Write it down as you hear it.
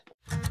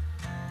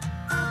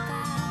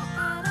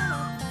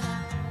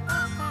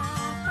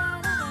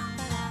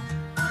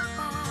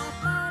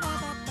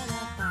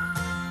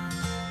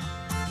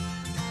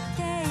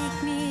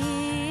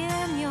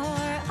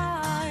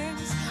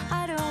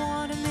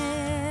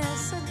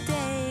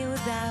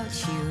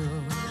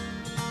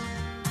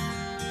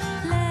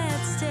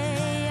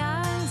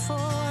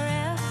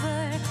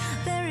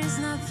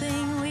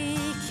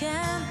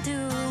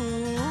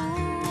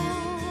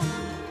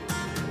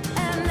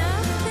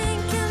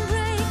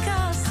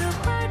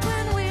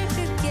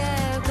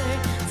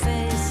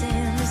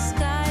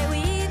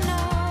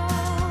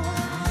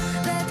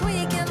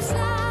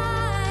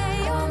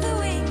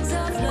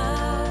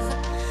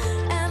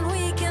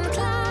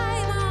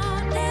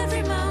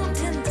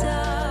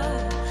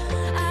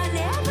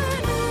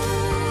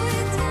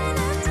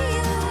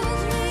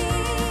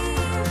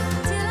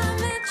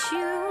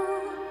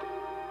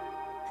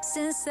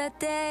that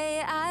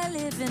day, I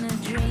live in a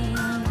dream.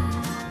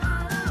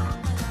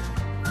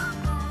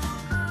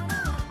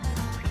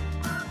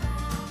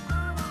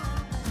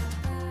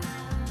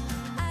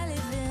 I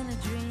live in a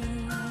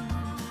dream.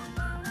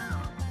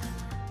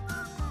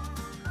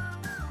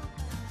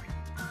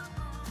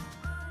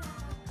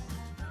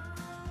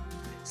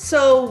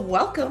 So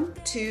welcome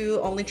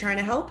to Only Trying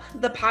to Help,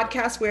 the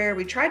podcast where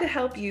we try to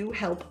help you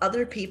help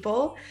other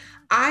people.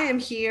 I am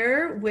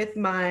here with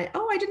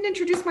I didn't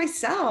introduce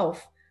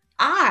myself.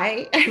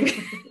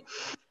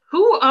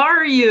 Who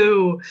are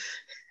you?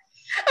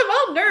 I'm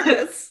all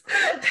nervous.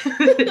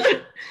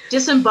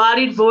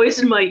 Disembodied voice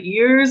in my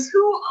ears.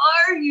 Who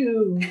are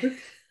you?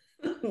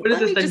 What is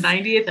this, the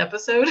 90th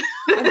episode?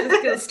 I'm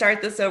just going to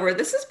start this over.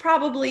 This is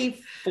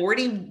probably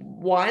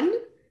 41.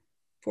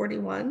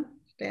 41.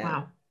 Yeah.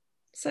 Wow.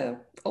 So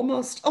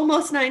almost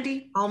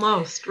 90.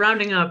 Almost,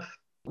 rounding up.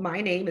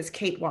 My name is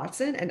Kate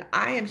Watson, and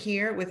I am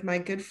here with my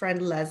good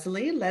friend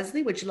Leslie.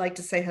 Leslie, would you like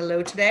to say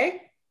hello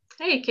today?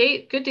 Hey,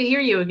 Kate. Good to hear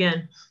you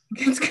again.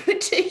 It's good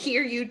to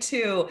hear you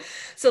too.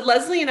 So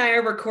Leslie and I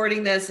are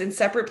recording this in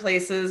separate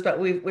places, but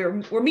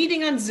we're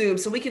meeting on Zoom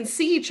so we can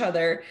see each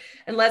other.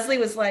 And Leslie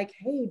was like,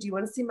 "Hey, do you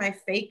want to see my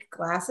fake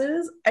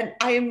glasses?" And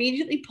I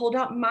immediately pulled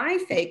out my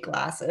fake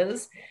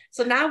glasses.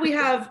 So now we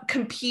have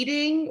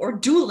competing or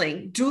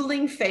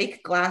dueling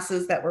fake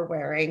glasses that we're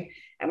wearing,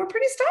 and we're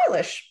pretty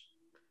stylish.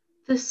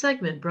 This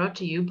segment brought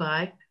to you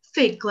by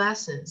Fake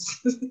Glasses.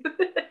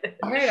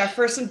 All right, our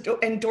first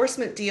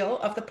endorsement deal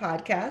of the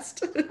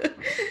podcast.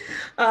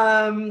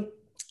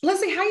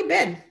 Leslie, how you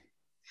been?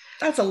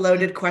 That's a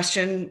loaded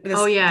question.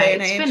 Day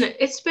and age.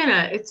 It's been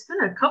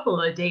a couple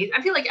of days.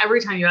 I feel like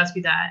every time you ask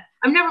me that,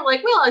 I'm never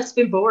like, well, it's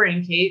been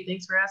boring, Kate.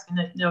 Thanks for asking.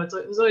 No, it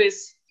was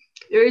always,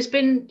 there's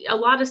been a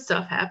lot of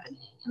stuff happening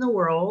in the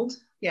world.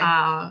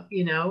 Yeah.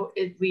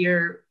 We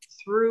are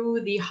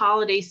through the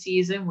holiday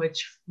season,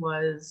 which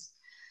was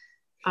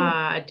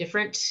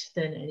different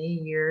than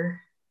any year.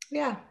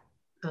 Yeah.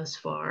 Thus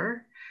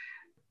far.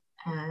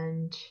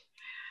 And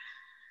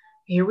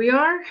here we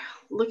are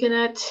looking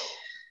at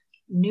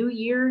new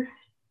year,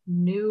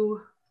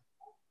 new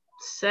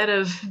set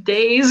of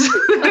days.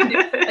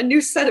 a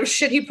new set of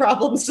shitty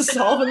problems to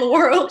solve in the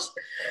world.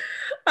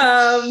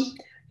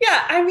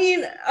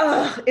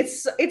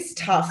 It's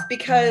tough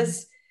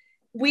because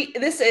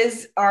this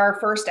is our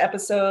first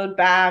episode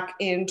back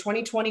in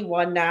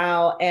 2021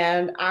 now.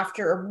 And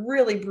after a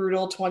really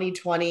brutal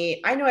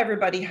 2020, I know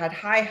everybody had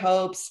high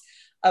hopes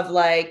of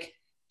like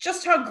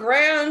just how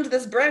grand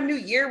this brand new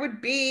year would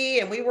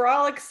be. And we were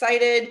all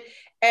excited.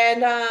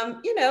 And,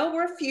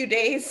 we're a few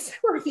days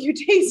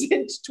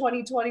into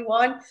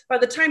 2021. By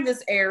the time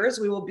this airs,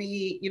 we will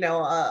be,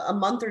 a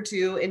month or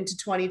two into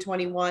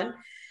 2021.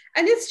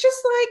 And it's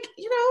just like,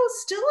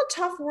 still a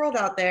tough world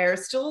out there,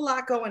 still a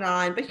lot going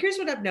on. But here's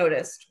what I've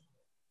noticed.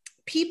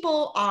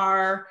 People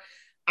are,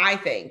 I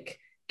think,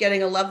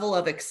 getting a level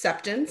of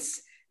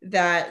acceptance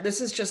that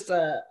this is just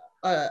a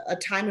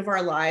time of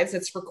our lives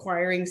that's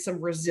requiring some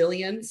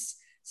resilience,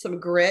 some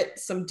grit,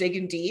 some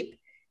digging deep.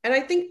 And I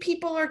think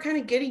people are kind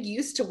of getting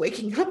used to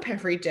waking up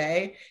every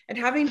day and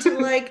having to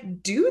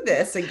like do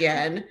this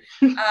again.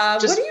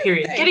 Just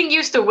period. Think? Getting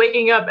used to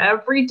waking up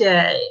every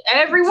day,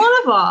 every one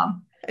of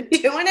them.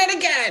 Doing it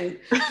again.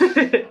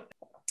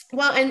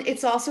 Well, and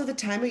it's also the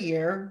time of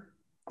year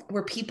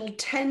where people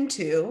tend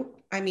to,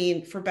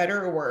 for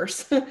better or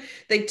worse,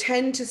 they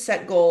tend to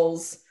set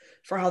goals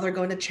for how they're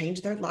going to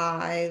change their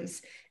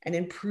lives and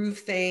improve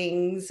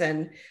things.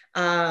 And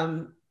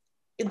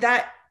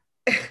that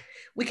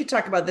we could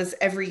talk about this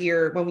every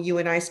year when you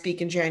and I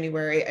speak in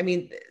January.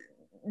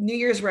 New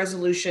Year's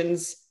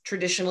resolutions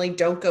traditionally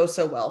don't go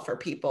so well for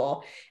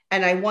people.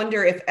 And I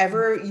wonder if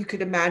ever you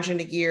could imagine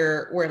a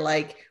year where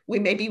like we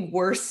may be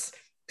worse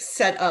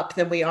set up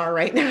than we are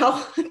right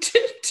now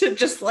to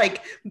just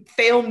like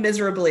fail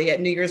miserably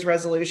at New Year's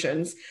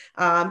resolutions.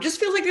 Just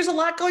feels like there's a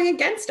lot going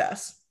against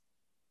us.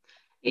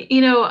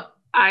 You're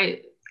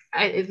right.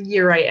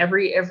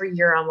 Every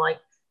year I'm like,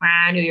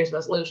 New Year's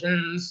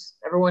resolutions,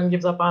 everyone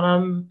gives up on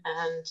them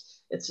and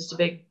it's just a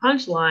big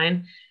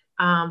punchline.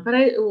 But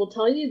I will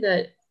tell you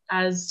that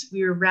as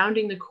we were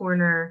rounding the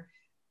corner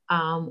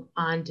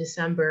on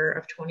December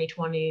of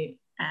 2020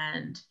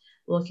 and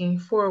looking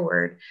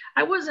forward,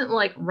 I wasn't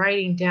like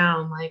writing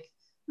down like,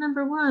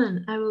 number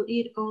 1, I will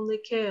eat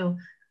only kale.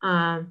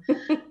 But,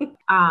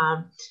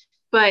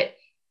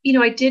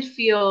 I did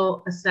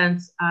feel a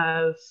sense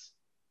of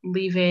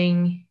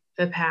leaving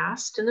the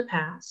past in the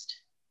past,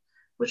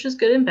 which is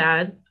good and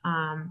bad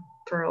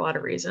for a lot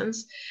of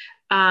reasons.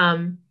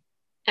 And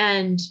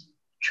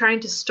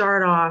trying to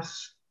start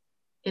off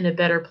in a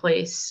better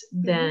place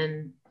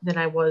than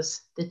I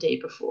was the day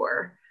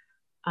before.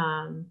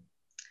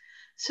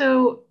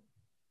 So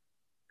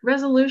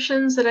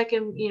resolutions that I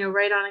can,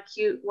 write on a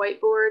cute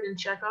whiteboard and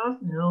check off?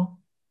 No.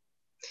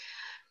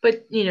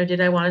 But, did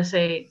I want to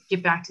say,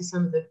 get back to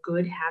some of the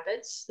good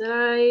habits that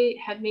I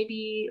had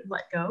maybe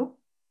let go?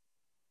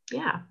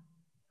 Yeah.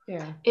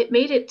 Yeah. It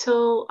made it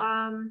till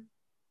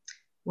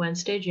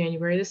Wednesday,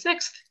 January the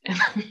 6th.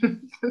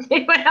 And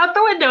they went out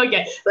the window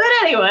again. But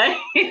anyway.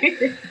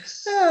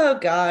 Oh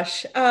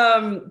gosh.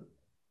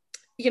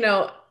 You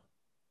know,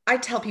 I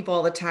tell people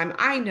all the time,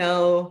 I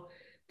know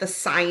the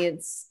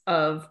science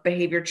of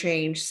behavior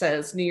change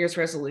says New Year's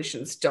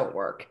resolutions don't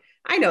work.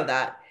 I know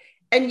that.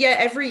 And yet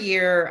every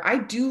year I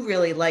do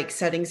really like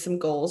setting some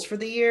goals for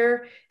the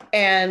year.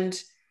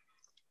 And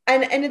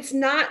and it's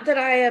not that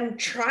I am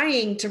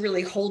trying to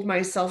really hold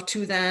myself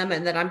to them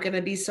and that I'm going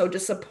to be so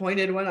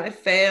disappointed when I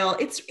fail.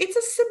 It's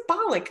a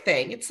symbolic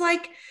thing. It's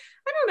like,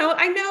 I don't know.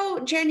 I know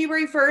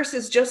January 1st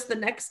is just the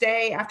next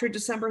day after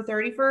December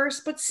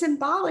 31st, but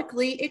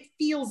symbolically it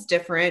feels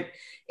different.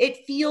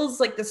 It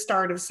feels like the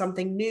start of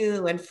something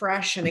new and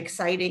fresh and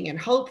exciting and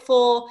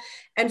hopeful.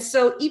 And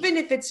so even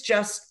if it's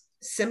just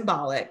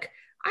symbolic,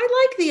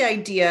 I like the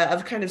idea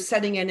of kind of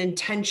setting an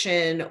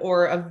intention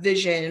or a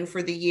vision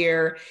for the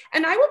year.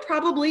 And I will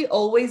probably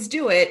always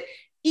do it,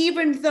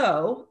 even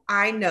though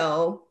I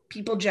know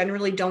people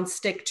generally don't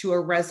stick to a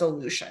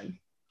resolution.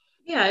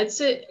 Yeah,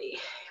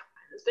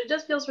 it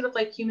does feel sort of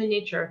like human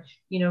nature.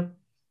 I'm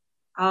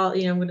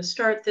going to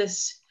start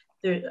this.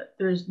 There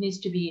needs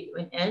to be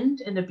an end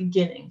and a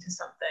beginning to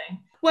something.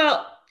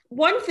 Well,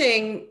 one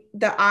thing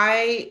that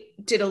I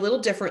did a little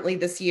differently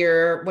this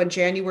year when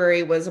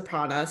January was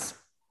upon us,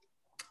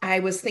 I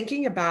was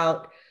thinking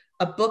about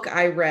a book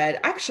I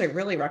read. Actually, I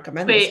really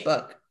recommend this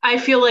book. I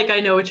feel like I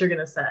know what you're going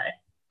to say.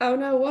 Oh,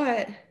 no,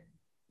 what?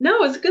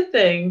 No, it's a good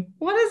thing.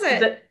 What is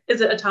it?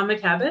 Is it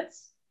Atomic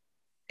Habits?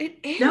 It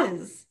is. No,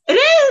 it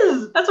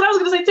is. That's what I was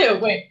going to say too.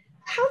 Wait.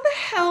 How the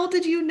hell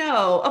did you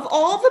know? Of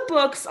all the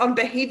books on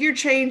behavior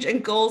change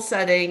and goal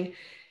setting,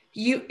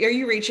 are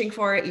you reaching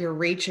for it? You're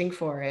reaching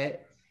for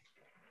it.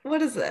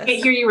 What is this? I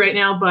can't hear you right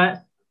now,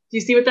 but do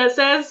you see what that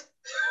says?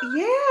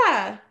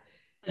 Yeah.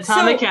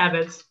 Atomic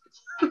Habits.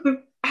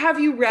 Have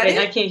you read it?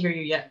 I can't hear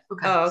you yet.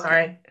 Okay,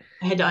 sorry.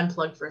 I had to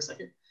unplug for a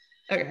second.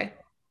 Okay.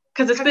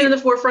 Because it's been in the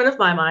forefront of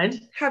my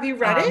mind. Have you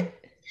read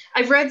it?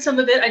 I've read some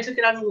of it. I took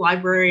it out of the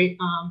library.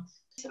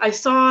 I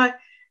saw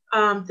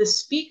the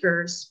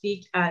speaker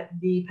speak at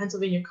the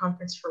Pennsylvania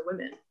Conference for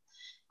Women,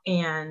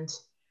 and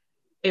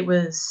it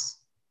was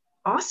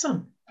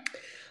awesome.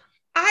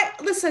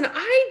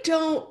 I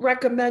don't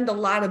recommend a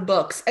lot of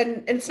books,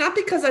 and it's not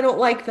because I don't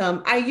like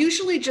them. I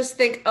usually just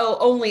think, oh,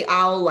 only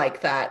I'll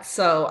like that.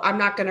 So I'm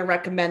not going to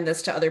recommend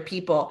this to other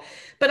people.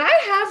 But I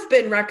have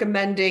been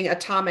recommending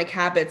Atomic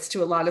Habits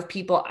to a lot of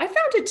people. I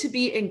found it to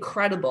be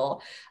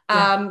incredible.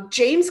 Yeah.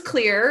 James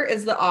Clear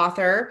is the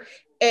author,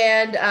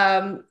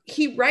 and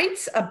he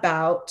writes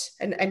about,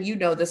 and you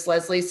know this,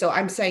 Leslie, so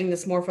I'm saying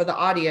this more for the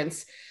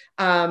audience,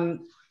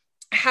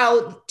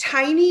 how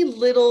tiny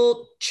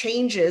little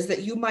changes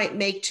that you might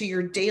make to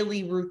your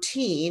daily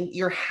routine,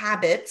 your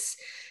habits,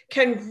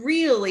 can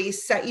really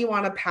set you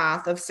on a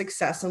path of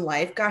success in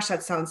life. Gosh,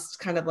 that sounds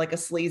kind of like a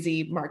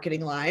sleazy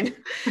marketing line.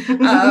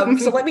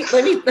 So let me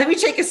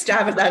take a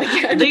stab at that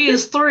again.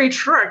 These 3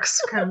 tricks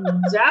can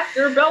zap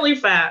your belly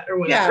fat or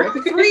whatever.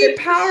 Yeah, 3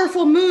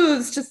 powerful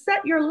moves to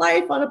set your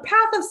life on a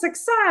path of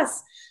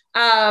success.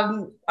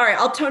 All right,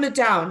 I'll tone it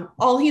down.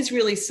 All he's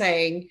really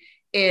saying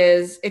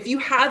is if you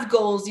have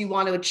goals you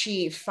want to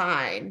achieve,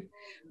 fine.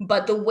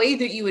 But the way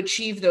that you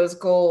achieve those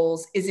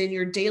goals is in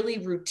your daily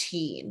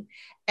routine.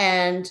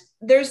 And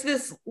there's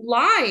this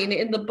line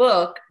in the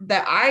book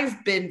that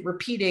I've been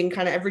repeating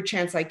kind of every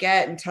chance I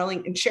get and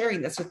telling and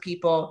sharing this with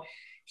people.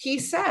 He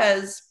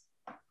says,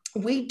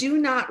 we do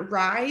not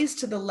rise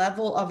to the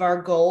level of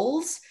our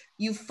goals.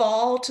 You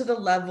fall to the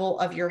level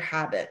of your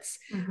habits,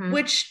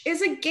 which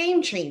is a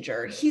game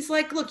changer. He's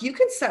like, look, you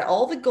can set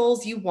all the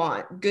goals you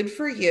want, good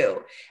for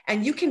you.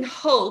 And you can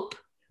hope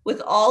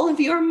with all of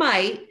your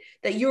might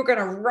that you're going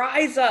to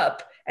rise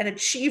up and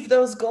achieve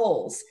those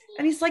goals.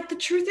 And he's like, the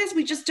truth is,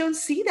 we just don't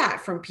see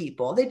that from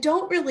people. They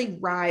don't really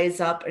rise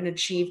up and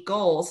achieve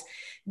goals.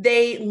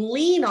 They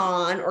lean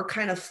on or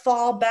kind of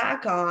fall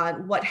back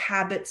on what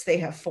habits they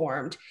have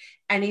formed.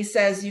 And he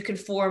says you can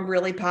form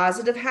really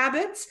positive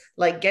habits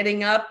like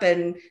getting up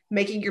and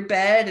making your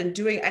bed and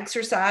doing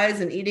exercise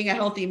and eating a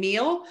healthy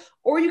meal,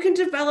 or you can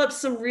develop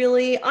some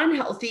really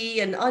unhealthy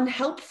and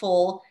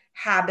unhelpful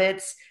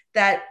habits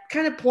that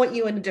kind of point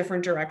you in a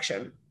different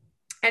direction.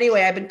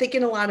 Anyway, I've been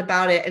thinking a lot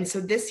about it. And so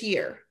this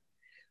year,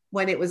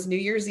 when it was New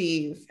Year's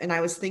Eve and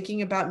I was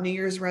thinking about New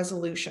Year's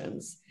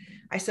resolutions,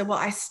 I said, well,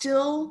 I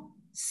still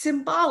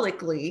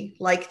symbolically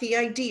like the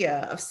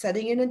idea of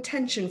setting an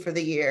intention for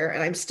the year.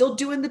 And I'm still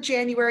doing the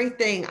January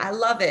thing. I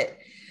love it.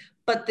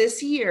 But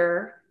this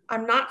year,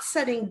 I'm not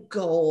setting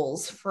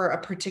goals for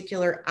a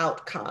particular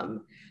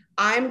outcome.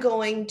 I'm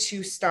going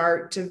to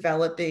start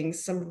developing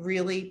some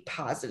really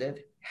positive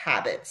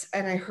habits.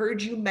 And I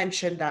heard you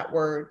mention that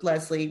word,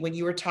 Leslie, when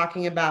you were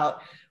talking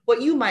about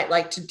what you might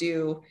like to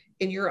do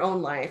in your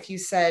own life. You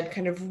said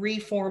kind of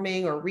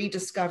reforming or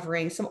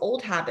rediscovering some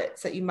old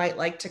habits that you might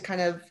like to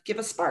kind of give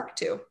a spark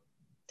to.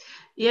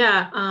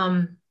 Yeah,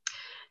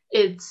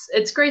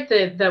 it's great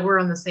that we're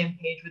on the same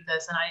page with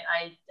this. And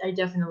I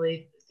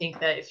definitely think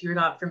that if you're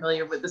not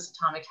familiar with this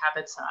Atomic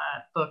Habits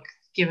book,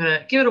 give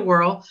it a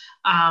whirl.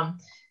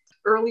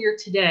 earlier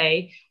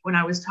today when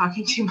I was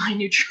talking to my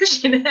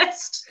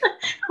nutritionist.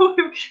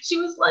 She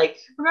was like,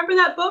 remember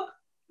that book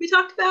we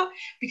talked about?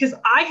 Because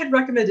I had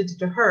recommended it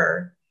to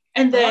her.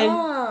 And then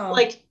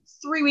like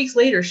 3 weeks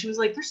later, she was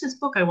like, there's this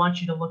book I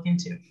want you to look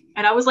into.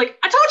 And I was like,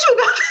 I told you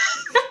about it.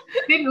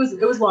 Maybe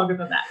it was longer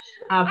than that.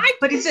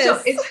 But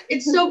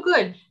it's so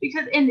good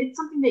because, and it's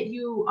something that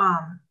you,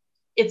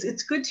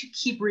 it's good to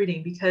keep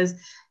reading because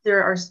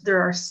there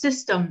are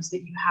systems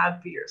that you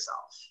have for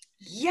yourself.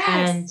 Yes.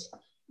 And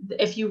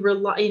if you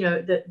rely,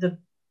 the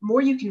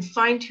more you can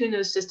fine tune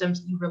those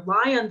systems, you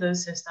rely on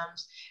those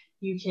systems,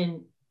 you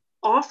can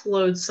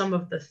offload some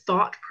of the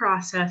thought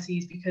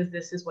processes because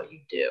this is what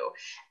you do.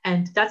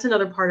 And that's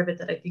another part of it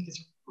that I think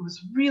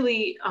was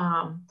really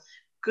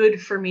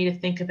good for me to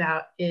think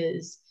about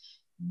is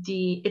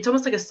it's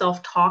almost like a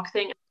self-talk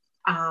thing.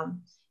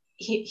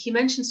 He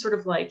mentioned sort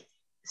of like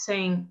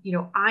saying,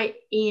 I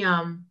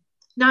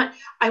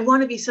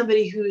want to be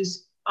somebody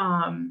who's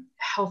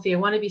healthy. I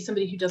want to be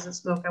somebody who doesn't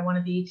smoke. I want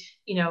to be,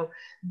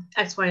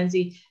 X, Y, and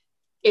Z.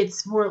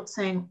 It's more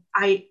saying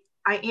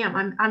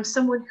I'm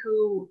someone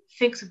who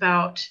thinks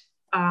about,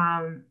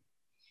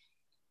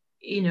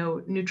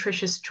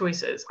 nutritious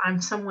choices. I'm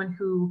someone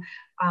who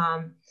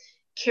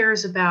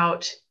cares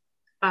about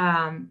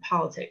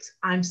politics.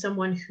 I'm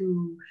someone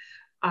who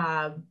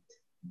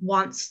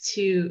wants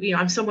to,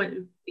 I'm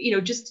someone,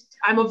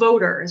 I'm a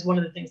voter is one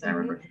of the things that I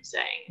remember him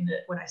saying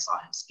when I saw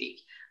him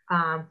speak.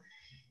 I'm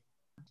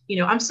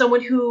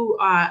someone who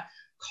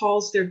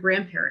calls their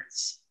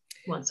grandparents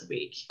once a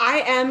week. I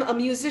am a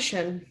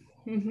musician.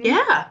 Mm-hmm.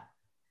 Yeah.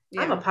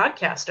 I'm a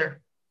podcaster.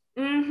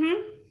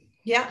 Mm-hmm.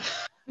 Yeah.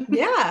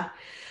 Yeah.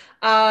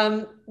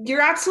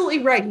 You're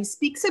absolutely right. He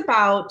speaks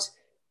about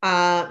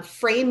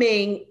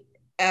framing,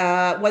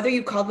 whether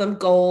you call them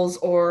goals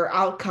or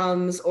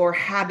outcomes or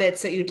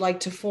habits that you'd like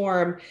to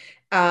form.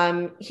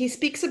 He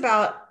speaks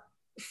about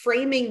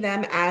framing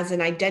them as an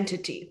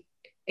identity.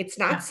 It's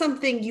not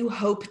something you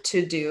hope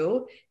to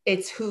do.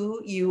 It's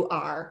who you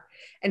are.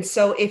 And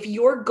so if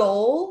your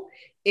goal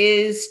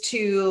is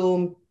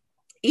to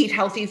eat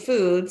healthy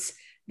foods,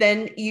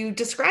 then you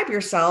describe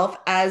yourself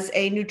as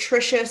a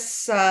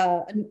nutritious,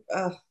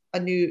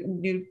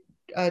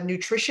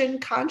 nutrition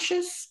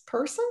conscious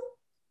person.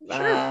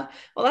 Sure.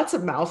 Well, that's a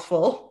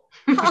mouthful.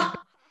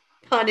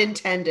 Pun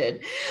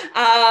intended.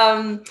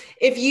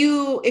 If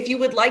you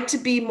would like to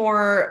be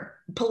more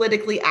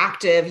politically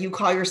active, you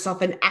call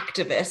yourself an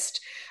activist.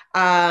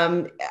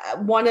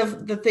 One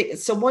of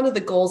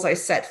the goals I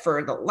set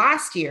for the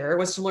last year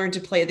was to learn to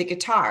play the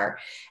guitar,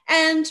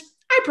 and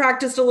I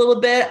practiced a little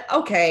bit.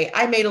 Okay,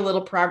 I made a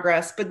little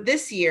progress, but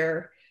this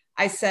year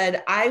I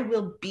said, I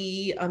will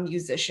be a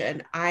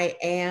musician. I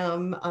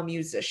am a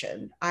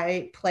musician.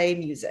 I play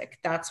music.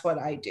 That's what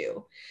I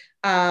do.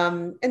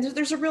 And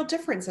there's a real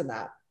difference in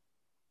that.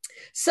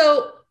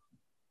 So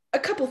a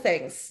couple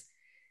things.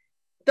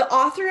 The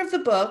author of the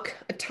book,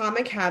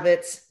 Atomic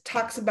Habits,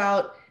 talks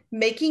about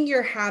making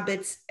your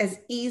habits as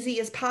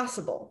easy as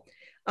possible.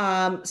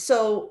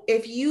 So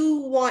if you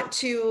want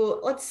to,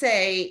 let's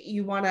say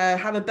you want to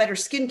have a better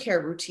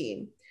skincare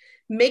routine,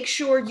 make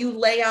sure you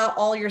lay out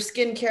all your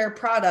skincare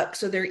products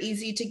so they're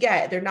easy to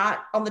get. They're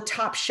not on the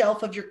top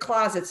shelf of your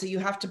closet, so you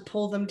have to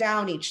pull them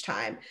down each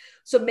time.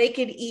 So make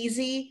it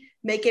easy,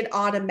 make it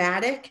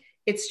automatic.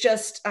 It's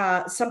just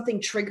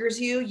something triggers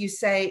you. You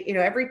say,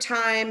 every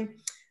time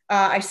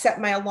I set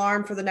my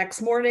alarm for the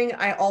next morning,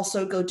 I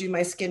also go do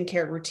my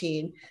skincare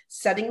routine.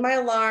 Setting my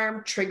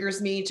alarm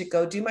triggers me to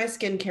go do my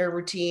skincare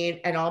routine,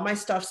 and all my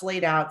stuff's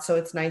laid out so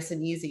it's nice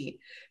and easy.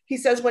 He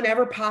says,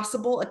 whenever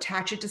possible,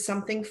 attach it to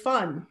something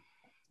fun.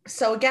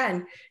 So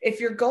again, if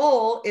your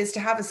goal is to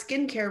have a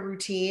skincare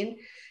routine,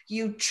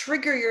 you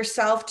trigger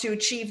yourself to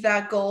achieve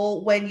that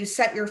goal when you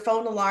set your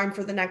phone alarm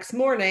for the next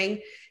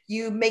morning.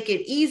 You make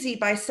it easy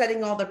by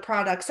setting all the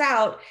products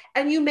out,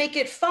 and you make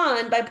it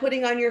fun by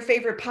putting on your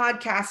favorite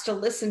podcast to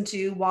listen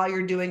to while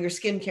you're doing your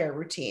skincare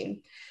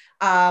routine.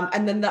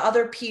 And then the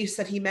other piece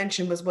that he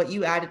mentioned was what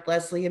you added,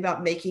 Leslie,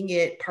 about making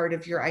it part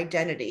of your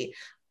identity.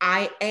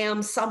 I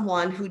am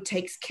someone who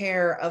takes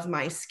care of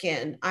my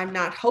skin. I'm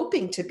not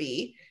hoping to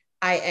be,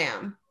 I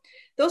am.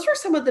 Those were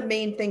some of the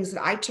main things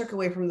that I took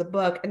away from the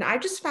book. And I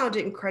just found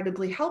it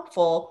incredibly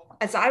helpful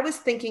as I was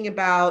thinking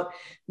about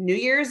New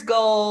Year's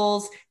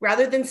goals,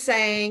 rather than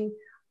saying,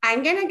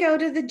 I'm going to go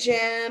to the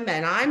gym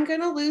and I'm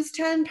going to lose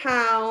 10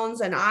 pounds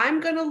and I'm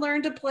going to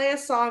learn to play a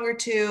song or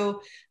two.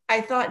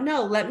 I thought,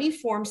 no, let me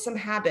form some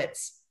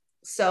habits.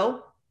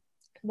 So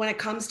when it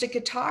comes to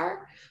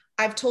guitar,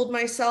 I've told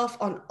myself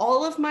on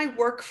all of my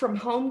work from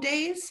home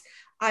days,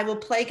 I will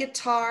play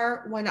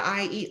guitar when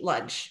I eat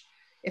lunch.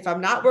 If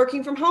I'm not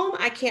working from home,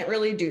 I can't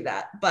really do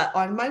that. But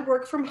on my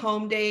work from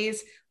home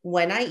days,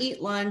 when I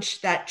eat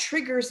lunch, that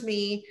triggers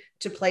me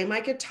to play my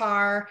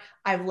guitar.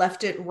 I've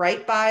left it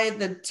right by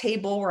the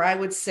table where I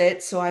would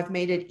sit. So I've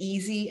made it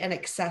easy and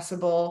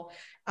accessible.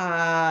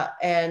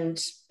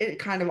 And it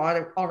kind of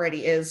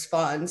already is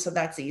fun. So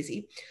that's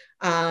easy.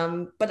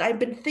 But I've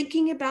been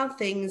thinking about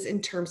things in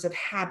terms of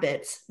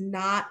habits,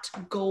 not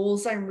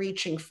goals I'm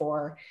reaching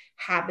for,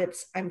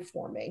 habits I'm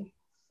forming.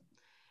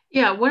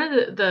 Yeah, one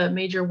of the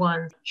major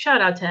ones,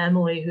 shout out to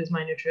Emily, who's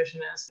my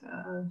nutritionist.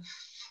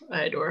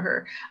 I adore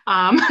her.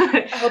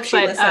 I hope she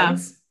But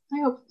listens. I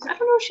don't know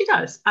if she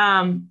does.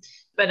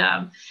 But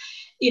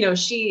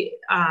she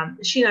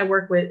and I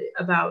work with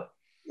about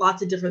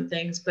lots of different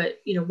things. But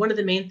one of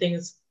the main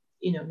things,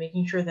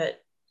 making sure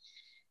that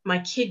my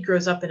kid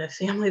grows up in a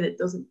family that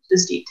doesn't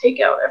just eat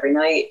takeout every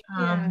night.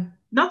 Yeah.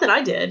 Not that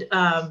I did.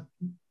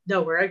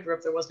 No, where I grew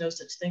up, there was no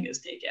such thing as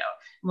takeout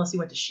unless you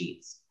went to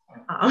Sheetz.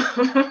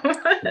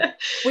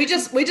 We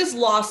just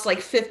lost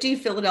like 50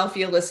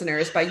 Philadelphia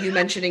listeners by you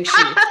mentioning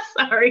Sheetz.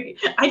 Sorry,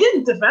 I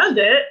didn't defend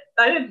it.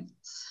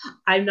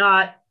 I'm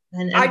not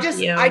an I just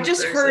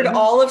person. heard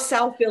all of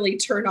South Philly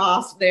turn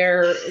off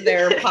their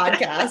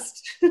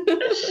podcast.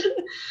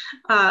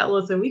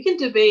 Listen, we can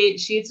debate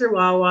Sheetz or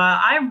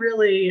Wawa. I'm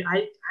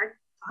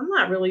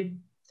not really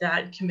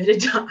that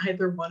committed to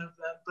either one of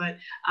them,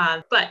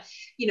 but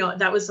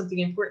that was something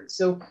important.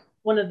 So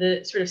one of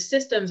the sort of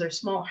systems or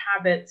small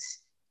habits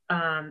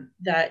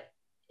that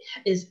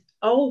is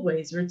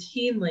always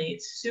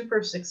routinely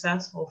super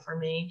successful for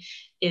me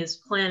is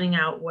planning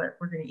out what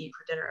we're going to eat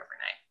for dinner every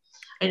night.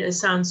 And it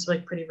sounds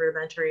like pretty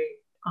rudimentary,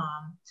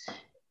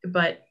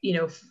 but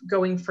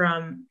going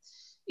from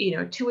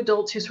two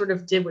adults who sort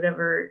of did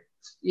whatever,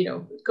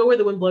 go where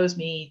the wind blows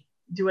me,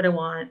 do what I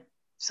want.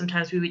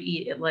 Sometimes we would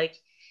eat at like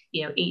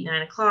 8,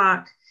 9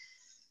 o'clock,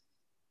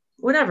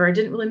 whatever, it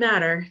didn't really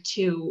matter,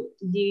 to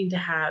needing to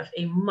have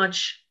a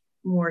much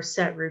more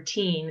set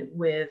routine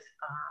with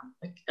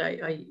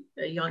a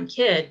young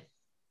kid.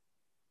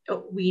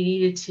 We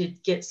needed to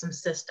get some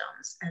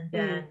systems and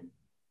then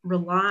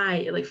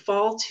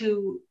fall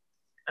to,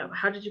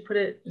 how did you put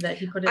it? That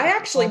he put it? I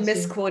actually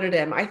misquoted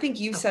him. I think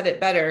you said it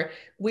better.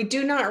 We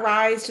do not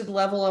rise to the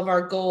level of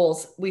our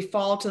goals. We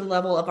fall to the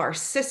level of our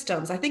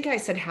systems. I think I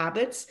said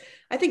habits.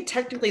 I think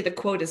technically the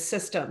quote is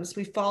systems.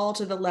 We fall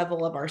to the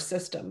level of our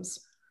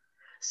systems.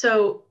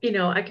 So,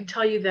 I can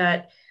tell you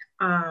that,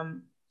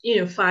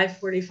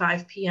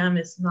 5:45 p.m.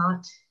 is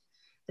not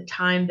the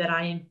time that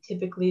I am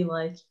typically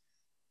like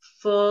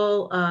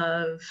full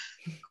of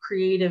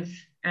creative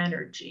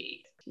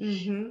energy.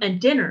 Mm-hmm. And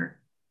dinner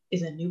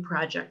is a new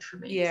project for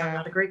me. Yeah. I'm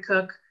not a great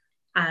cook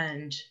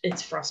and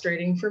it's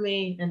frustrating for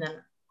me. And then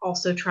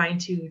also trying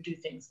to do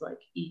things like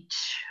eat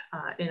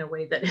in a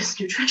way that is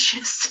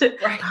nutritious,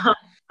 right.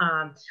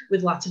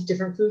 With lots of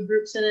different food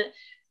groups in it.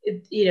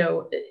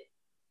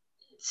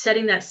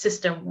 Setting that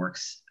system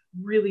works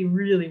really,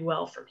 really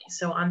well for me.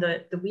 So on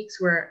the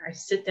weeks where I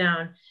sit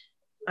down,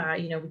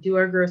 we do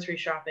our grocery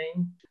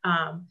shopping,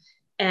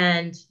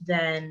 and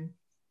then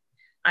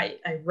I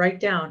write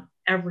down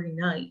every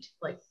night,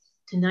 like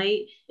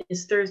tonight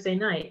is Thursday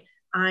night,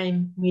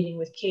 I'm meeting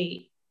with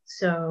Kate.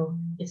 So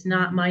it's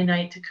not my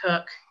night to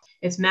cook,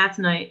 it's Matt's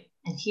night,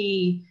 and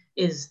he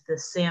is the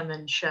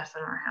salmon chef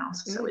in our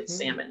house. So it's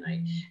salmon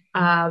night.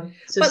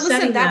 But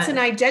listen, that's an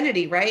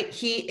identity, right?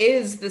 He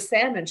is the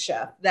salmon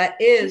chef.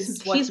 That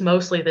is he's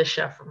mostly the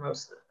chef for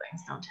most of the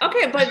things.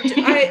 Okay, but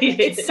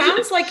it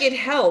sounds like it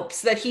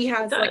helps that he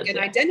has like an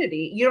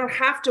identity. You don't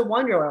have to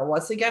wonder, oh,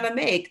 what's he gonna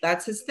make?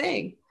 That's his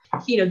thing.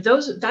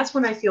 That's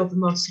when I feel the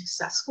most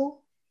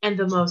successful and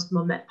the most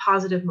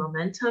positive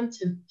momentum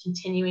to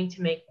continuing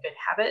to make good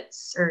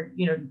habits, or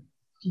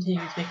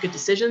continuing to make good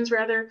decisions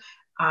rather.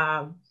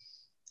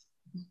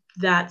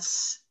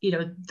 That's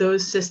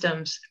those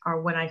systems are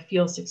when I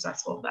feel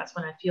successful. That's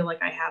when I feel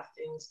like I have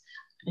things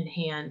in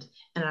hand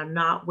and I'm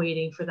not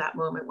waiting for that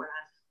moment when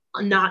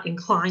I'm not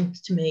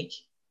inclined to make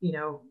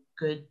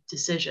good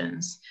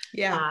decisions.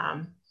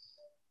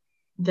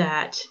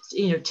 That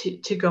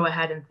to go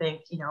ahead and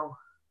think,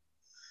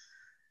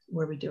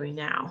 what are we doing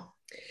now?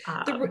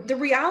 The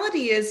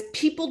reality is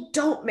people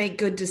don't make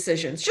good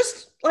decisions,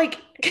 just like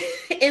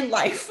in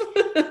life.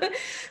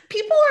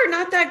 People are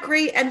not that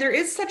great, and there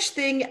is such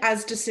thing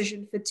as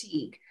decision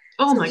fatigue.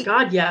 Oh my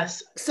God,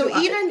 yes. So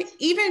even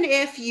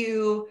if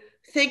you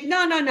think,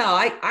 no,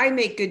 I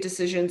make good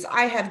decisions,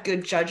 I have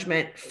good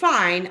judgment,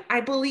 fine, I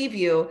believe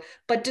you.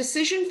 But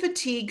decision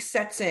fatigue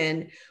sets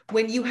in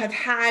when you have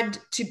had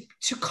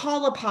to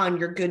call upon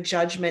your good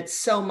judgment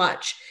so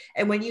much.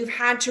 And when you've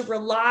had to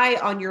rely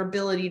on your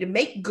ability to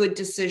make good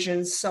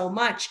decisions so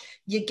much,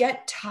 you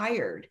get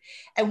tired.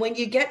 And when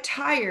you get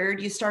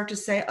tired, you start to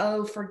say,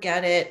 oh,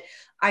 forget it.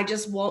 I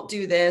just won't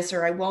do this,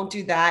 or I won't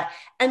do that.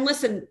 And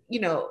listen,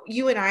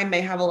 you and I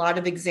may have a lot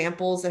of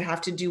examples that have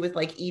to do with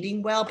like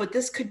eating well, but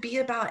this could be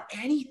about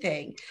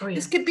anything. Oh, yeah.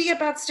 This could be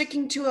about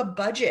sticking to a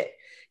budget.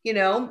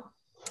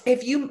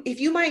 If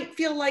you might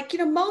feel like,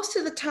 most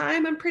of the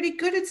time I'm pretty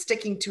good at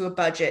sticking to a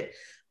budget.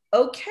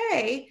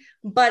 Okay.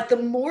 But the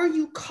more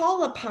you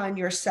call upon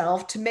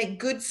yourself to make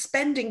good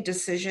spending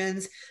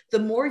decisions, the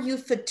more you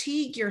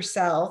fatigue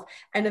yourself.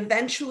 And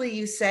eventually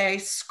you say,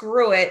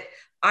 screw it.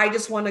 I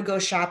just want to go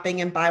shopping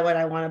and buy what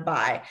I want to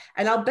buy.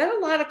 And I'll bet a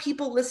lot of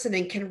people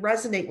listening can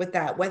resonate with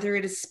that, whether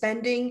it is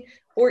spending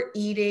or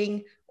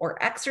eating or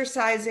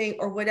exercising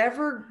or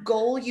whatever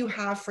goal you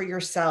have for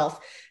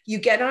yourself. You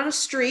get on a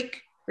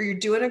streak or you're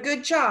doing a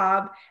good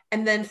job,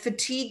 and then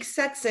fatigue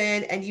sets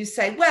in and you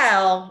say,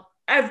 well,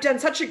 I've done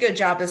such a good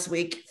job this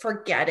week.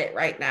 Forget it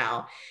right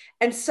now.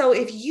 And so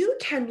if you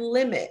can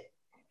limit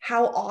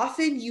how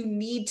often you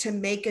need to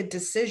make a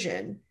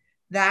decision,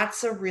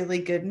 that's a really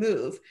good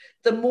move.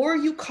 The more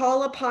you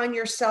call upon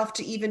yourself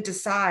to even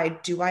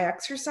decide, do I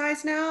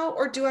exercise now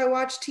or do I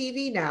watch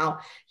TV now?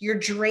 You're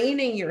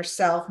draining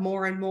yourself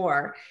more and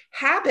more.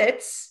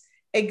 Habits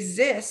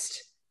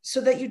exist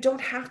so that you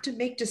don't have to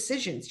make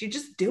decisions. You're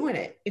just doing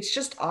it. It's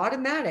just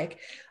automatic.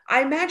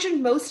 I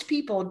imagine most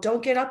people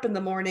don't get up in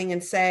the morning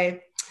and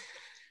say,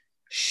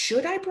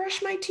 should I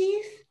brush my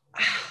teeth?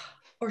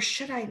 Or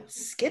should I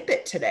skip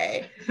it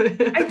today?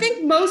 I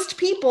think most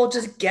people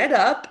just get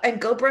up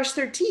and go brush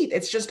their teeth.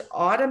 It's just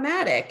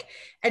automatic.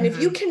 And if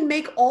you can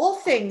make all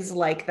things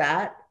like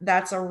that,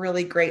 that's a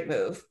really great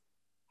move.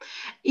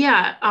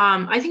 Yeah.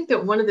 I think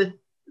that one of the,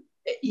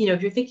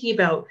 if you're thinking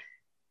about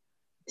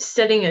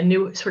setting a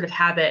new sort of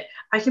habit,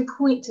 I can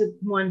point to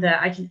one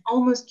that I can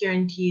almost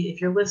guarantee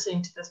if you're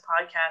listening to this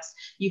podcast,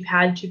 you've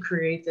had to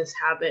create this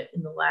habit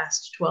in the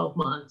last 12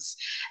 months.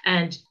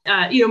 And,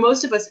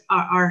 most of us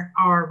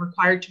are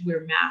required to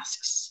wear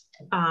masks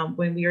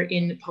when we are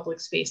in public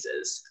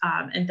spaces.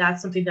 And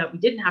that's something that we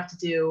didn't have to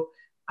do,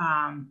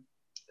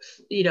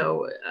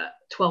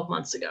 12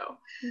 months ago.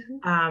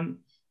 Mm-hmm.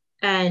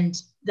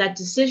 And that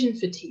decision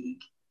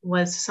fatigue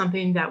was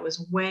something that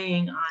was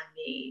weighing on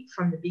me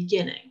from the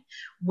beginning.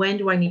 When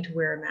do I need to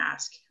wear a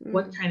mask? Mm-hmm.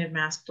 What kind of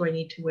mask do I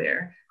need to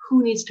wear?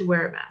 Who needs to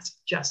wear a mask?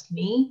 Just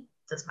me?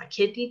 Does my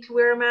kid need to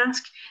wear a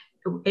mask?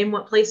 In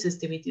what places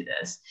do we do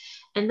this?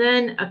 And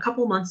then a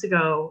couple months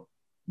ago,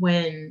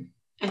 when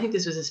I think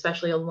this was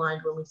especially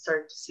aligned when we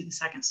started to see the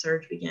second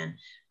surge begin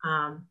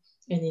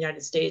in the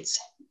United States,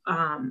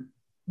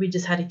 we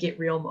just had a get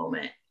real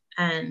moment.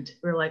 And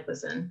we were like,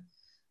 listen,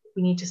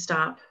 we need to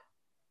stop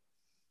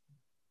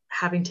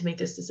having to make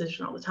this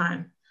decision all the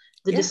time.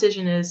 The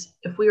decision is,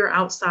 if we are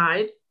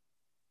outside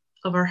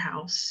of our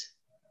house,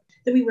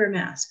 then we wear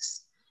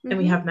masks. Mm-hmm. And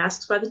we have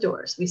masks by the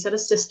doors. We set a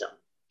system,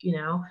 we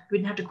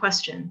didn't have to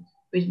question.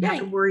 We didn't have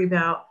to worry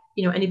about,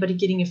 anybody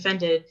getting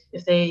offended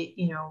if they,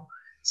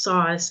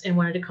 saw us and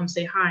wanted to come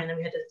say hi. And then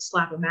we had to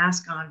slap a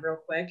mask on real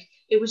quick.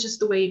 It was just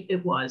the way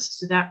it was.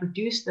 So that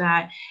reduced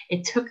that.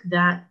 It took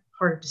that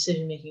part of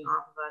decision-making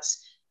off of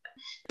us.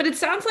 But it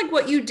sounds like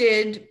what you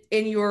did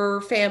in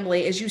your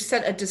family is you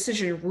set a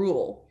decision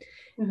rule.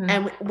 Mm-hmm.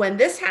 And when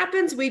this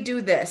happens, we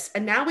do this.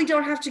 And now we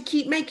don't have to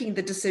keep making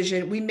the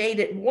decision. We made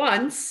it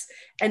once,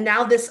 and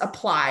now this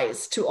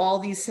applies to all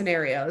these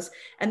scenarios.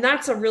 And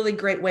that's a really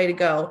great way to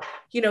go.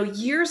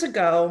 Years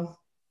ago,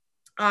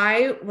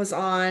 I was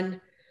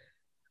on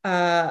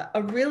I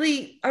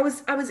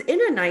was in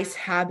a nice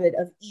habit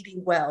of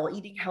eating well,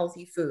 eating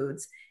healthy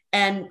foods.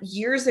 And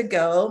years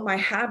ago, my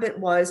habit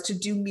was to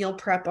do meal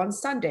prep on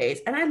Sundays,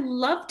 and I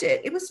loved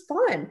it. It was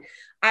fun.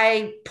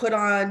 I put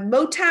on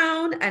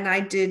Motown and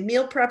I did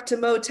meal prep to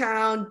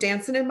Motown,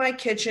 dancing in my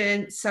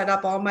kitchen, set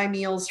up all my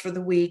meals for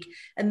the week.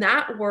 And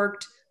that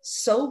worked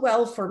so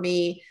well for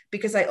me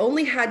because I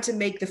only had to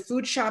make the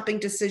food shopping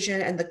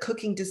decision and the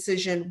cooking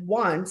decision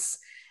once,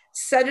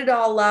 set it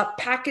all up,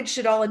 packaged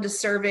it all into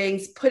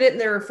servings, put it in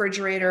the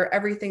refrigerator,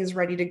 everything's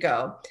ready to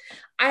go.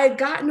 I had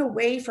gotten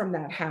away from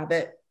that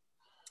habit.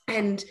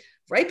 And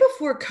right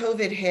before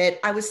COVID hit,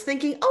 I was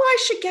thinking, I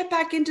should get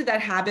back into that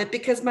habit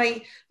because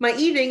my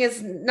eating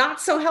is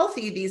not so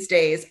healthy these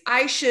days.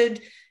 I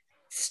should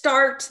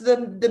start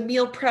the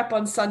meal prep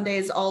on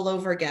Sundays all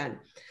over again.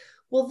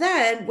 Well,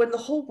 then when the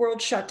whole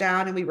world shut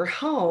down and we were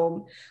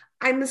home,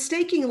 I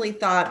mistakenly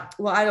thought,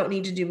 well, I don't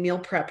need to do meal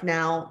prep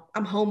now.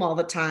 I'm home all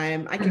the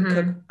time. I can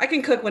cook. I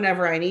can cook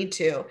whenever I need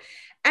to.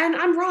 And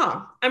I'm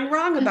wrong. I'm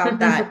wrong about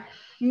that.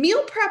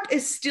 Meal prep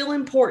is still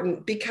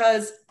important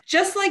because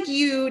just like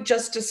you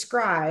just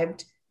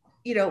described,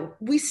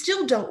 we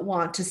still don't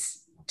want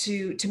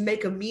to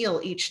make a meal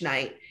each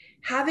night.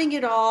 Having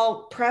it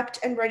all prepped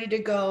and ready to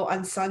go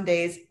on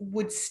Sundays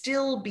would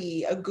still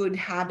be a good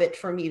habit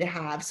for me to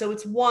have. So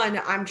it's one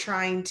I'm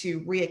trying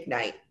to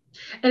reignite.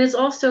 And it's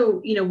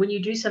also, when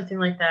you do something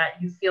like that,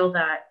 you feel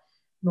that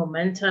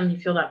momentum, you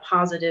feel that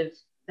positive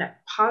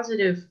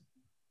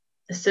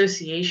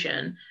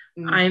association.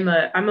 Mm-hmm.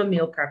 I'm a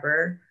meal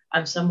prepper.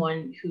 I'm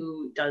someone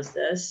who does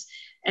this.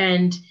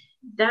 And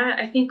that,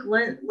 I think,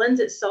 lends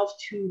itself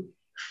to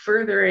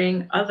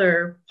furthering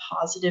other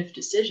positive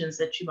decisions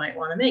that you might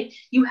want to make.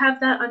 You have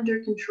that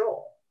under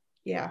control.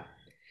 Yeah.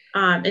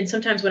 And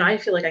sometimes when I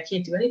feel like I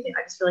can't do anything,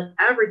 I just feel like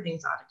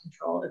everything's out of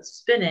control. It's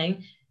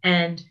spinning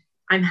and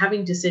I'm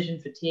having decision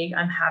fatigue.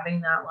 I'm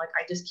having that,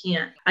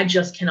 I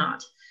just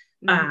cannot.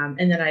 Mm-hmm.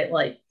 And then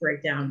I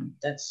break down.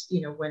 That's,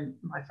 when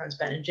my friends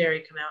Ben and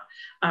Jerry come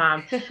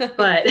out.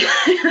 But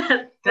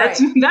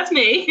that's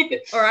me.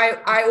 Or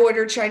I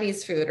order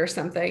Chinese food or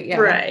something. Yeah.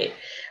 Right.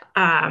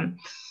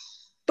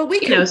 But we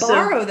can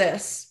borrow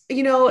this.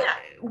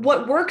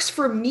 What works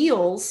for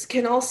meals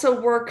can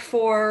also work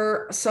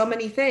for so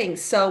many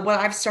things. So what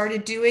I've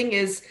started doing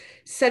is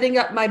setting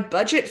up my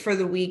budget for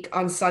the week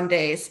on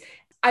Sundays.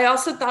 I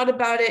also thought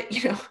about it,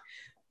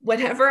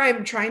 whenever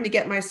I'm trying to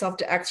get myself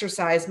to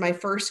exercise, my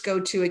first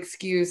go-to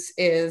excuse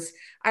is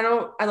I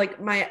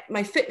like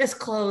my fitness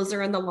clothes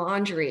are in the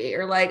laundry,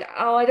 or like,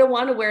 oh, I don't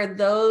want to wear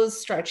those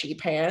stretchy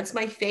pants.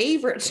 My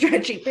favorite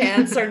stretchy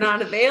pants are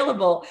not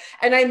available.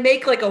 And I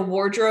make like a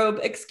wardrobe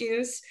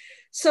excuse.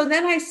 So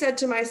then I said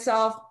to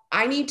myself,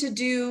 I need to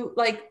do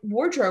like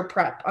wardrobe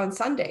prep on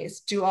Sundays,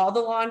 do all the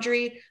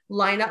laundry,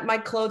 line up my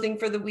clothing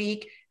for the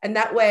week. And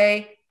that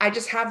way I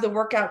just have the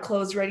workout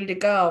clothes ready to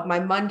go. My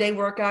Monday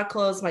workout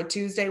clothes, my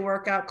Tuesday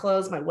workout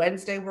clothes, my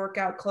Wednesday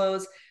workout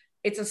clothes.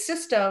 It's a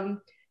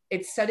system.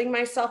 It's setting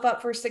myself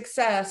up for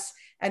success.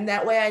 And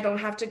that way I don't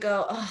have to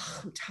go, oh,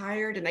 I'm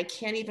tired and I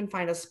can't even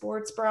find a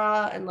sports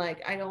bra. And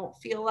like, I don't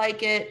feel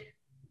like it.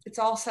 It's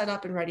all set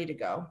up and ready to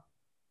go.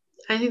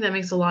 I think that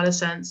makes a lot of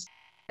sense.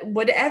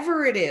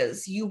 Whatever it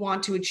is you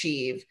want to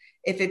achieve,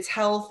 if it's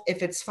health,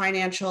 if it's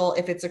financial,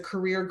 if it's a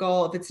career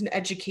goal, if it's an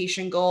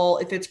education goal,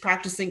 if it's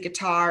practicing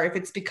guitar, if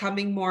it's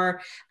becoming more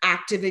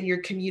active in your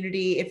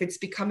community, if it's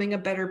becoming a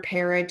better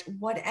parent,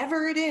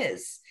 whatever it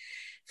is,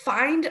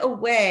 find a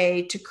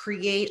way to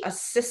create a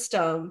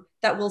system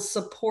that will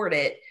support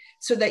it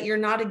so that you're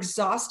not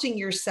exhausting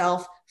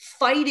yourself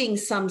fighting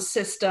some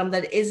system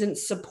that isn't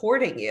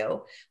supporting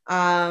you.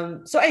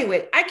 So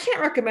anyway, I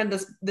can't recommend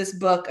this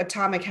book,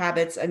 Atomic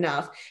Habits,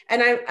 enough.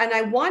 And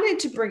I wanted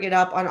to bring it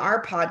up on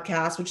our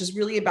podcast, which is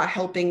really about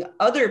helping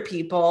other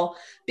people,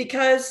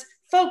 because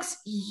folks,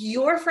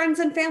 your friends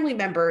and family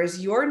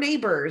members, your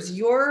neighbors,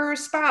 your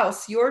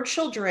spouse, your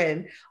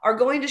children are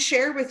going to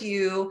share with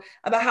you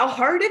about how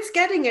hard it's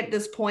getting at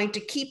this point to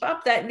keep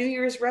up that New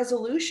Year's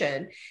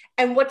resolution.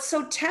 And what's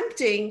so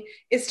tempting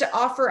is to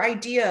offer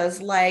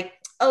ideas like,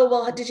 oh,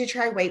 well, did you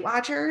try Weight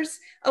Watchers?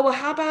 Oh, well,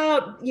 how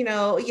about,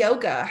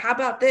 yoga? How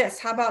about this?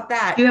 How about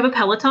that? Do you have a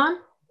Peloton?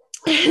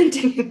 Do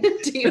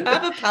you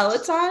have a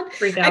Peloton?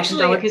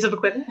 $3,000 piece of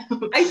equipment.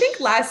 I think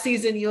last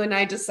season you and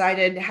I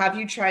decided "Have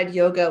you tried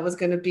yoga" was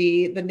going to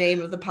be the name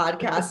of the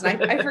podcast,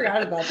 and I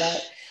forgot about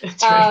that.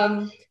 That's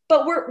right.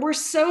 But we're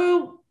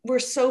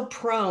so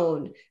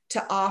prone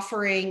to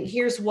offering,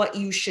 here's what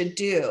you should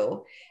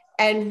do,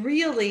 and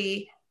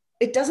really,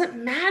 it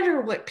doesn't matter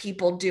what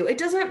people do. It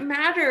doesn't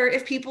matter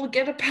if people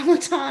get a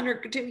Peloton or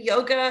do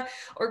yoga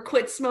or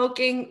quit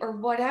smoking or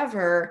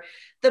whatever.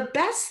 The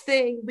best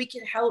thing we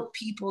can help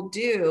people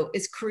do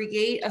is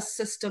create a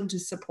system to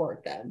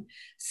support them,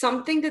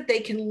 something that they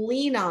can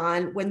lean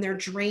on when they're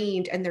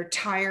drained and they're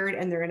tired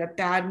and they're in a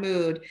bad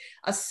mood,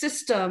 a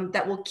system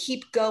that will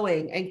keep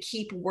going and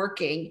keep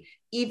working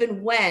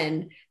even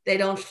when they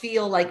don't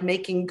feel like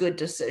making good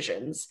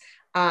decisions.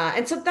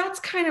 And so that's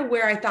kind of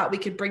where I thought we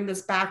could bring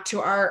this back to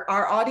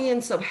our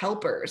audience of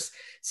helpers,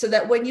 so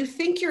that when you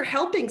think you're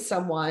helping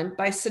someone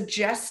by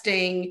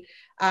suggesting,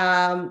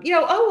 oh,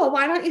 well,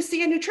 why don't you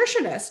see a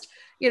nutritionist?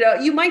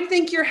 You might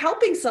think you're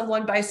helping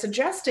someone by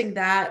suggesting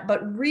that,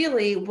 but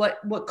really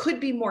what could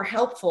be more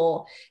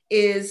helpful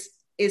is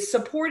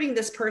supporting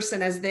this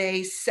person as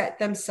they set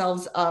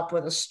themselves up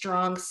with a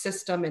strong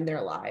system in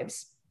their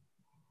lives.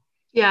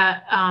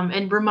 Yeah.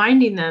 And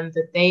reminding them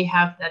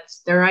that that's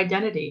their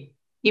identity.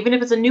 Even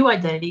if it's a new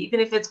identity, even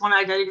if it's one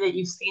identity that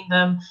you've seen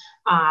them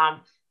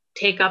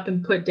take up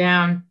and put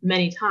down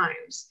many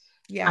times.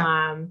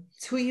 Yeah,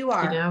 it's who you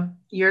are.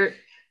 You're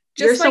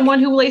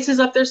someone who laces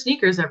up their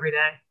sneakers every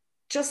day.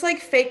 Just like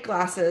fake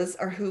glasses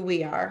are who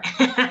we are.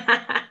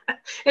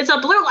 It's a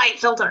blue light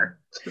filter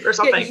or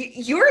something.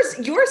 Yeah,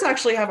 yours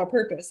actually have a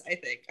purpose, I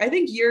think. I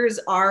think yours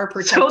are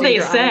protecting. So they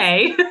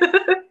say.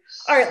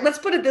 All right, let's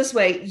put it this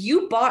way.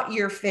 You bought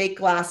your fake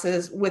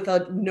glasses with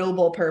a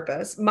noble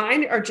purpose.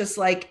 Mine are just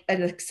like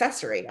an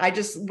accessory. I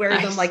just wear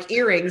them like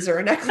earrings or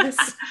a necklace.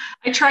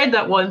 I tried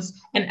that once,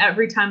 and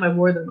every time I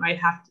wore them, this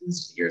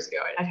was years ago,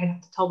 I'd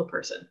have to tell the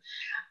person.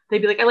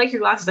 They'd be like, I like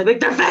your glasses. I'd be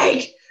like, they're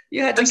fake.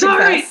 You had to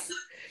confess.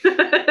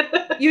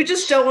 You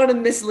just don't want to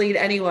mislead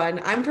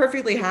anyone. I'm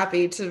perfectly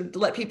happy to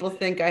let people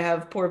think I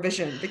have poor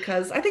vision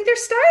because I think they're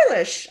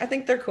stylish. I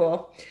think they're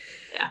cool.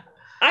 Yeah.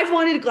 I've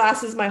wanted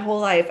glasses my whole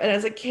life. And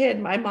as a kid,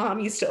 my mom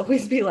used to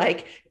always be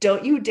like,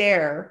 don't you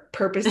dare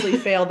purposely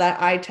fail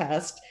that eye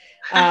test.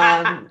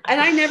 And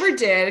I never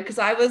did because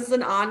I was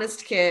an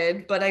honest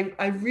kid, but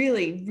I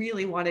really,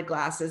 really wanted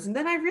glasses. And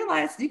then I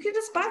realized you could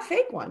just buy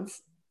fake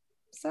ones.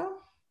 So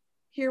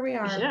here we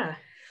are. Yeah.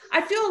 I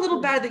feel a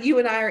little bad that you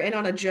and I are in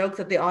on a joke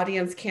that the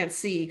audience can't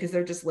see because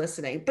they're just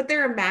listening, but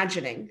they're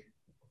imagining.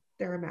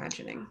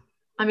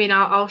 I mean,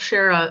 I'll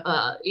share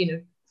a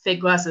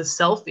fake glasses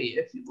selfie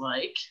if you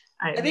like.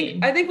 I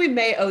think we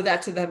may owe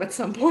that to them at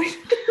some point.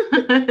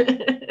 All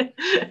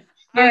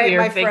right,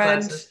 my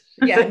friend.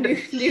 Yeah,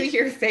 New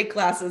Year fake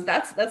glasses.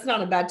 That's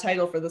not a bad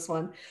title for this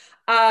one.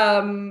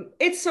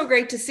 It's so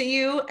great to see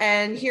you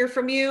and hear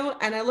from you,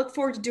 and I look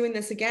forward to doing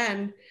this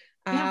again.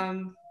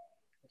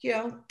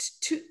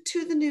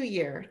 To the new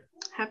year.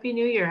 Happy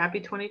New Year. Happy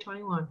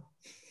 2021.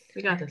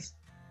 We got this.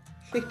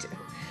 We do.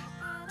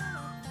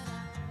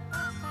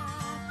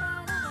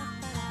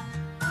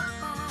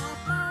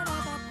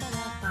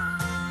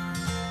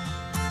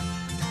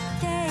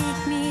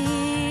 Take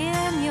me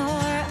in your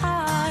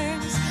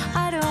arms.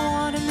 I don't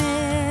want to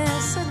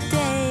miss a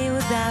day.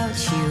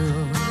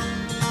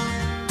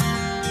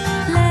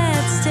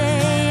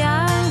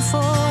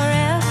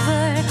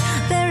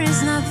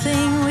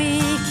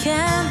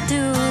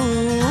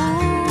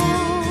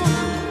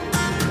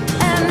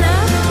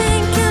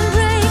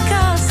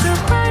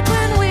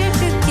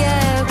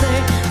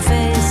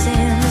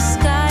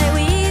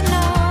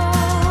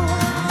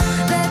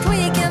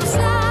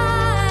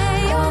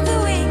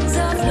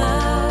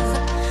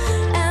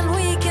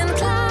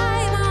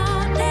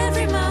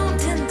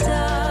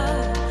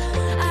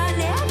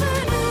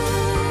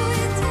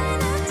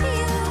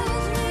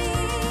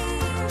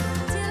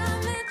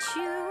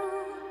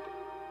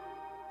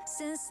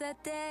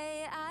 that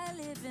day I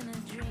live in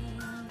a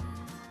dream.